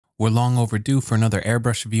We're long overdue for another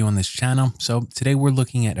airbrush review on this channel, so today we're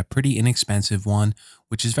looking at a pretty inexpensive one,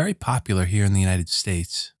 which is very popular here in the United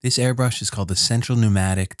States. This airbrush is called the Central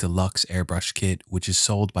Pneumatic Deluxe Airbrush Kit, which is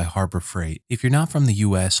sold by Harbor Freight. If you're not from the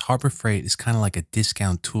US, Harbor Freight is kind of like a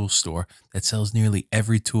discount tool store that sells nearly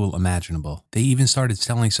every tool imaginable. They even started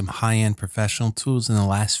selling some high-end professional tools in the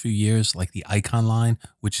last few years, like the Icon line,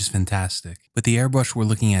 which is fantastic. But the airbrush we're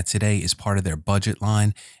looking at today is part of their budget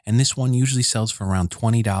line, and this one usually sells for around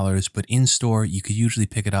 $20, but in store you could usually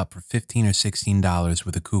pick it up for $15 or $16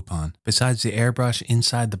 with a coupon. Besides the airbrush,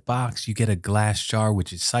 inside the box you get a glass jar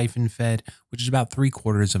which is siphon fed, which is about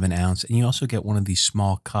 3/4 of an ounce, and you also get one of these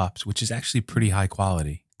small cups, which is actually pretty high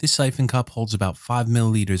quality. This siphon cup holds about 5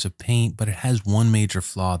 milliliters of paint, but it has one major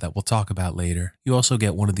flaw that we'll talk about later. You also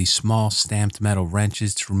get one of these small stamped metal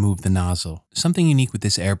wrenches to remove the nozzle. Something unique with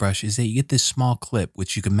this airbrush is that you get this small clip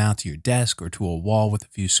which you can mount to your desk or to a wall with a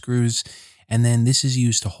few screws, and then this is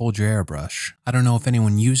used to hold your airbrush. I don't know if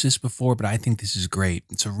anyone used this before, but I think this is great.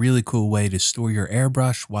 It's a really cool way to store your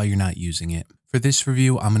airbrush while you're not using it. For this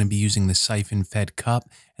review, I'm going to be using the siphon fed cup,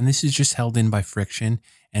 and this is just held in by friction.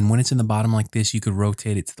 And when it's in the bottom like this, you could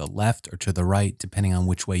rotate it to the left or to the right, depending on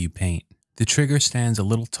which way you paint. The trigger stands a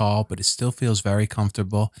little tall, but it still feels very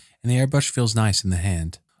comfortable, and the airbrush feels nice in the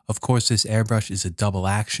hand. Of course, this airbrush is a double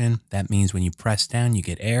action. That means when you press down, you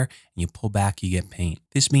get air, and you pull back, you get paint.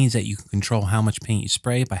 This means that you can control how much paint you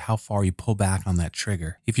spray by how far you pull back on that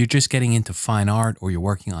trigger. If you're just getting into fine art or you're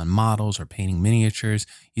working on models or painting miniatures,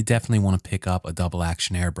 you definitely want to pick up a double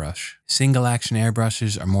action airbrush. Single action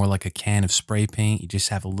airbrushes are more like a can of spray paint. You just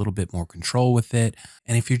have a little bit more control with it.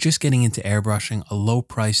 And if you're just getting into airbrushing, a low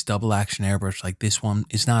price double action airbrush like this one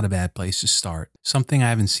is not a bad place to start. Something I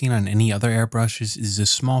haven't seen on any other airbrushes is a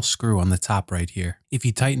small screw on the top right here. If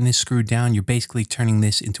you tighten this screw down, you're basically turning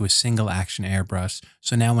this into a single action airbrush.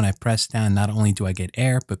 So now when I press down, not only do I get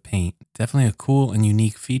air, but paint. Definitely a cool and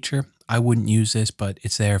unique feature. I wouldn't use this, but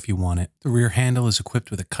it's there if you want it. The rear handle is equipped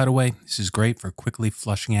with a cutaway. This is great for quickly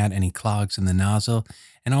flushing out any clogs in the nozzle.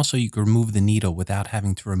 And also you can remove the needle without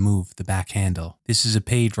having to remove the back handle. This is a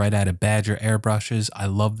page right out of Badger airbrushes. I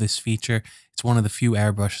love this feature. It's one of the few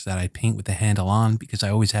airbrushes that I paint with the handle on because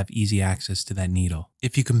I always have easy access to that needle.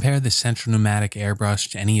 If you compare the Central Pneumatic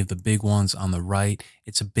airbrush to any of the big ones on the right,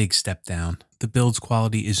 it's a big step down. The build's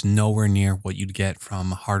quality is nowhere near what you'd get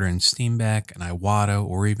from Harder & Steenbeck, an Iwata,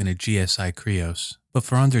 or even a GSI Krios. But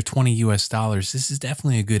for under $20 US, this is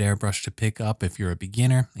definitely a good airbrush to pick up if you're a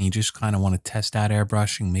beginner and you just kind of want to test out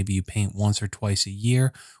airbrushing. Maybe you paint once or twice a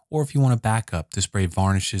year, or if you want a backup to spray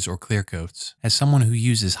varnishes or clear coats. As someone who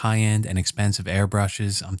uses high-end and expensive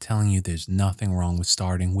airbrushes, I'm telling you there's nothing wrong with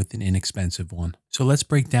starting with an inexpensive one. So let's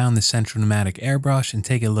break down the Central Pneumatic airbrush and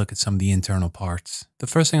take a look at some of the internal parts. The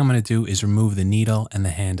first thing I'm going to do is remove the needle and the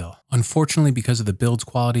handle. Unfortunately, because of the build's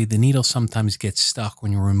quality, the needle sometimes gets stuck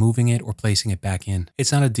when you're removing it or placing it back in.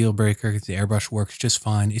 It's not a deal breaker. The airbrush works just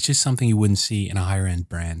fine. It's just something you wouldn't see in a higher end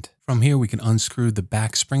brand. From here, we can unscrew the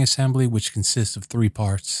back spring assembly, which consists of 3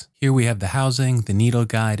 parts. Here we have the housing, the needle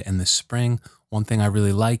guide, and the spring. One thing I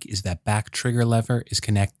really like is that back trigger lever is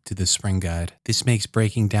connected to the spring guide. This makes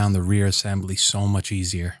breaking down the rear assembly so much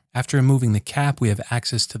easier. After removing the cap, we have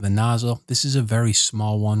access to the nozzle. This is a very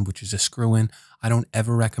small one, which is a screw-in. I don't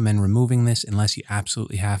ever recommend removing this unless you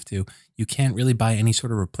absolutely have to. You can't really buy any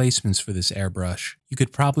sort of replacements for this airbrush. You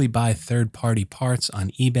could probably buy third-party parts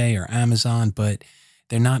on eBay or Amazon, but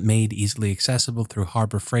they're not made easily accessible through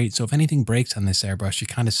Harbor Freight, so if anything breaks on this airbrush,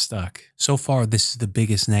 you're kind of stuck. So far, this is the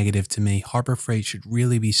biggest negative to me. Harbor Freight should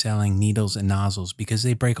really be selling needles and nozzles because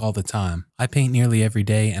they break all the time. I paint nearly every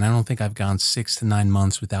day, and I don't think I've gone 6 to 9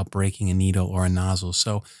 months without breaking a needle or a nozzle,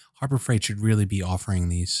 so Harbor Freight should really be offering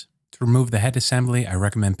these. To remove the head assembly, I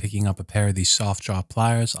recommend picking up a pair of these soft jaw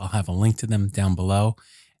pliers. I'll have a link to them down below.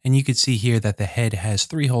 And you can see here that the head has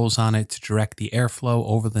 3 holes on it to direct the airflow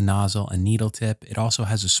over the nozzle and needle tip. It also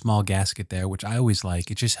has a small gasket there, which I always like.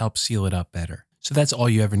 It just helps seal it up better. So that's all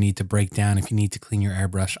you ever need to break down if you need to clean your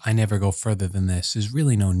airbrush. I never go further than this. There's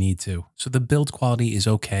really no need to. So the build quality is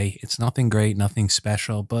okay. It's nothing great, nothing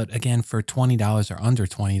special. But again, for $20 or under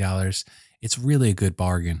 $20, it's really a good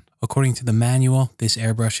bargain. According to the manual, this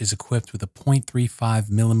airbrush is equipped with a 0.35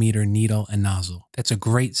 millimeter needle and nozzle. That's a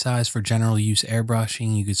great size for general use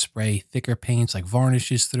airbrushing. You could spray thicker paints like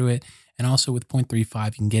varnishes through it, and also with 0.35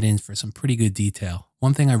 you can get in for some pretty good detail.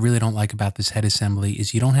 One thing I really don't like about this head assembly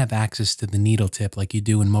is you don't have access to the needle tip like you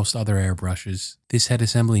do in most other airbrushes. This head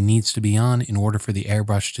assembly needs to be on in order for the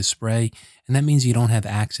airbrush to spray, and that means you don't have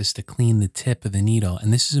access to clean the tip of the needle.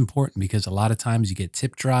 And this is important because a lot of times you get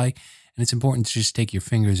tip dry, and it's important to just take your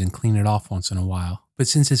fingers and clean it off once in a while. But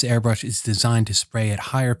since this airbrush is designed to spray at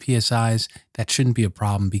higher PSIs, that shouldn't be a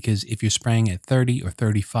problem because if you're spraying at 30 or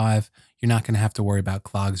 35, you're not going to have to worry about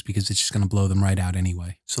clogs because it's just going to blow them right out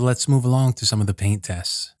anyway. So let's move along to some of the paint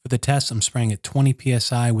tests. For the test, I'm spraying at 20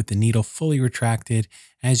 psi with the needle fully retracted.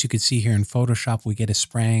 As you can see here in Photoshop, we get a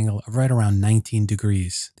spray angle of right around 19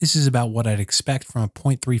 degrees. This is about what I'd expect from a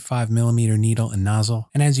 0.35 millimeter needle and nozzle.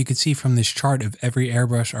 And as you can see from this chart of every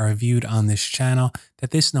airbrush I reviewed on this channel,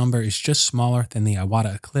 that this number is just smaller than the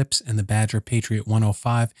Iwata Eclipse and the Badger Patriot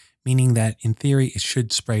 105, meaning that in theory it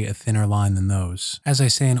should spray a thinner line than those. As I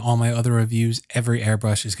say in all my other reviews, every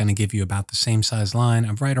airbrush is going to give you about the same size line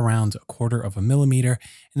of right around 1/4 of a millimeter,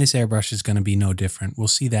 and this airbrush is going to be no different. We'll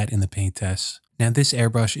see that in the paint tests. Now this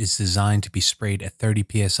airbrush is designed to be sprayed at 30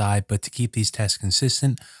 psi, but to keep these tests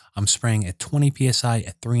consistent, I'm spraying at 20 psi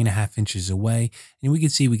at 3.5 inches away, and we can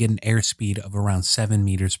see we get an airspeed of around 7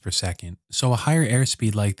 meters per second. So a higher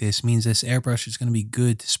airspeed like this means this airbrush is going to be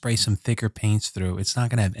good to spray some thicker paints through. It's not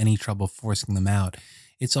going to have any trouble forcing them out.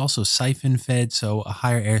 It's also siphon fed, so a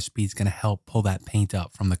higher airspeed is going to help pull that paint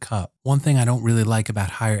up from the cup. One thing I don't really like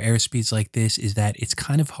about higher airspeeds like this is that it's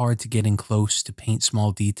kind of hard to get in close to paint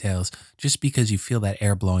small details just because you feel that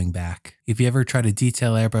air blowing back. If you ever try to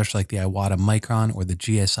detail airbrush like the Iwata Micron or the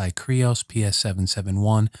GSI Krios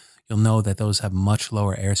PS771, you'll know that those have much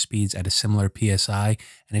lower air speeds at a similar PSI,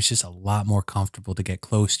 and it's just a lot more comfortable to get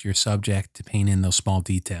close to your subject to paint in those small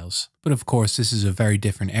details. But of course, this is a very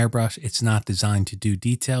different airbrush. It's not designed to do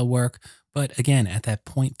detail work, but again, at that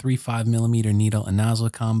 0.35 millimeter needle and nozzle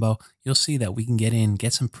combo, you'll see that we can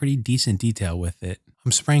get some pretty decent detail with it.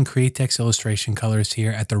 I'm spraying Createx illustration colors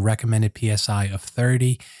here at the recommended PSI of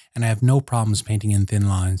 30, and I have no problems painting in thin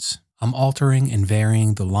lines. I'm altering and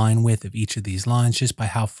varying the line width of each of these lines just by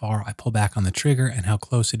how far I pull back on the trigger and how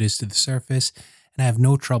close it is to the surface, and I have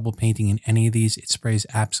no trouble painting in any of these. It sprays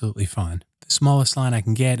absolutely fine. The smallest line I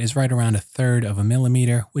can get is right around 1/3 of a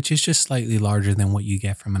millimeter, which is just slightly larger than what you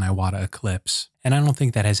get from an Iwata Eclipse. And I don't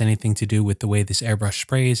think that has anything to do with the way this airbrush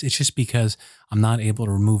sprays. It's just because I'm not able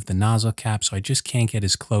to remove the nozzle cap, so I just can't get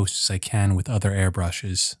as close as I can with other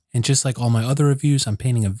airbrushes. And just like all my other reviews, I'm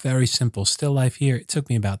painting a very simple still life here. It took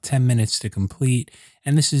me about 10 minutes to complete,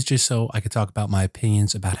 and this is just so I could talk about my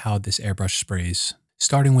opinions about how this airbrush sprays.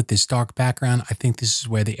 Starting with this dark background, I think this is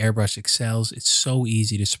where the airbrush excels. It's so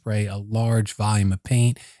easy to spray a large volume of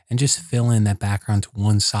paint and just fill in that background to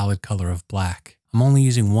one solid color of black. I'm only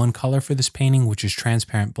using one color for this painting, which is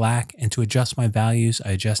transparent black, and to adjust my values,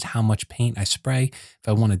 I adjust how much paint I spray. If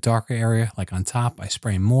I want a darker area, like on top, I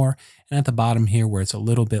spray more, and at the bottom here, where it's a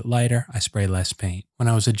little bit lighter, I spray less paint. When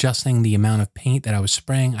I was adjusting the amount of paint that I was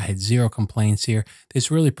spraying, I had zero complaints here.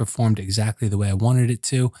 This really performed exactly the way I wanted it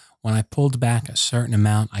to. When I pulled back a certain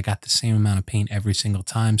amount, I got the same amount of paint every single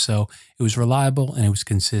time, so it was reliable and it was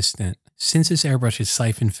consistent. Since this airbrush is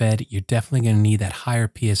siphon fed, you're definitely going to need that higher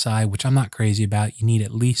PSI, which I'm not crazy about. You need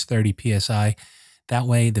at least 30 PSI. That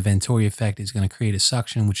way, the Venturi effect is going to create a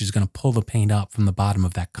suction, which is going to pull the paint up from the bottom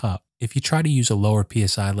of that cup. If you try to use a lower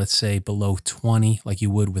PSI, let's say below 20, like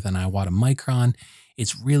you would with an Iwata Micron,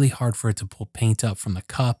 it's really hard for it to pull paint up from the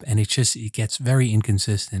cup, and it gets very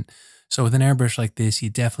inconsistent. So with an airbrush like this, you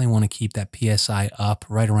definitely want to keep that PSI up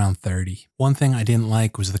right around 30. One thing I didn't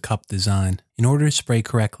like was the cup design. In order to spray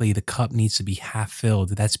correctly, the cup needs to be half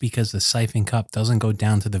filled. That's because the siphon cup doesn't go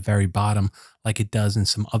down to the very bottom like it does in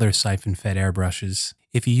some other siphon fed airbrushes.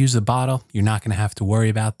 If you use the bottle, you're not going to have to worry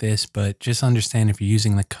about this, but just understand if you're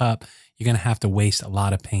using the cup, you're going to have to waste a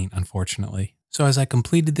lot of paint, unfortunately. So as I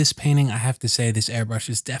completed this painting, I have to say this airbrush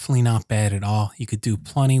is definitely not bad at all. You could do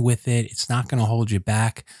plenty with it. It's not going to hold you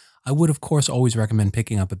back. I would, of course, always recommend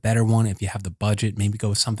picking up a better one if you have the budget. Maybe go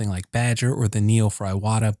with something like Badger or the Neo for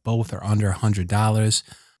Iwata. Both are under $100.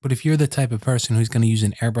 But if you're the type of person who's going to use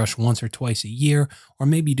an airbrush once or twice a year, or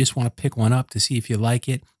maybe you just want to pick one up to see if you like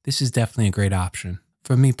it, this is definitely a great option.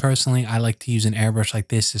 For me personally, I like to use an airbrush like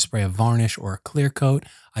this to spray a varnish or a clear coat.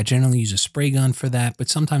 I generally use a spray gun for that, but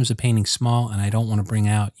sometimes the painting's small and I don't want to bring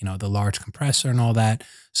out, the large compressor and all that.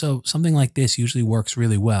 So something like this usually works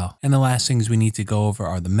really well. And the last things we need to go over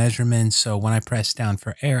are the measurements. So when I press down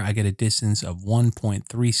for air, I get a distance of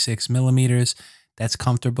 1.36 millimeters. That's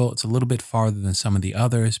comfortable. It's a little bit farther than some of the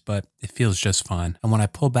others, but it feels just fine. And when I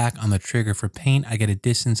pull back on the trigger for paint, I get a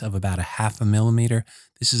distance of about 0.5 millimeter.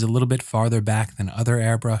 This is a little bit farther back than other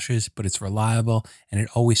airbrushes, but it's reliable and it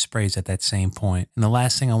always sprays at that same point. And the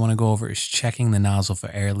last thing I want to go over is checking the nozzle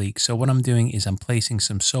for air leaks. So what I'm doing is I'm placing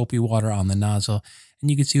some soapy water on the nozzle,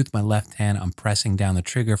 and you can see with my left hand, I'm pressing down the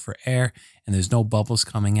trigger for air, and there's no bubbles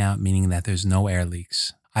coming out, meaning that there's no air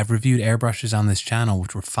leaks. I've reviewed airbrushes on this channel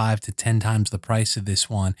which were 5 to 10 times the price of this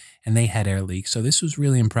one, and they had air leaks. So this was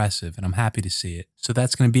really impressive, and I'm happy to see it. So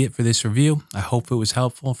that's going to be it for this review. I hope it was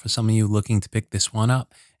helpful for some of you looking to pick this one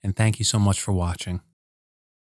up, and thank you so much for watching.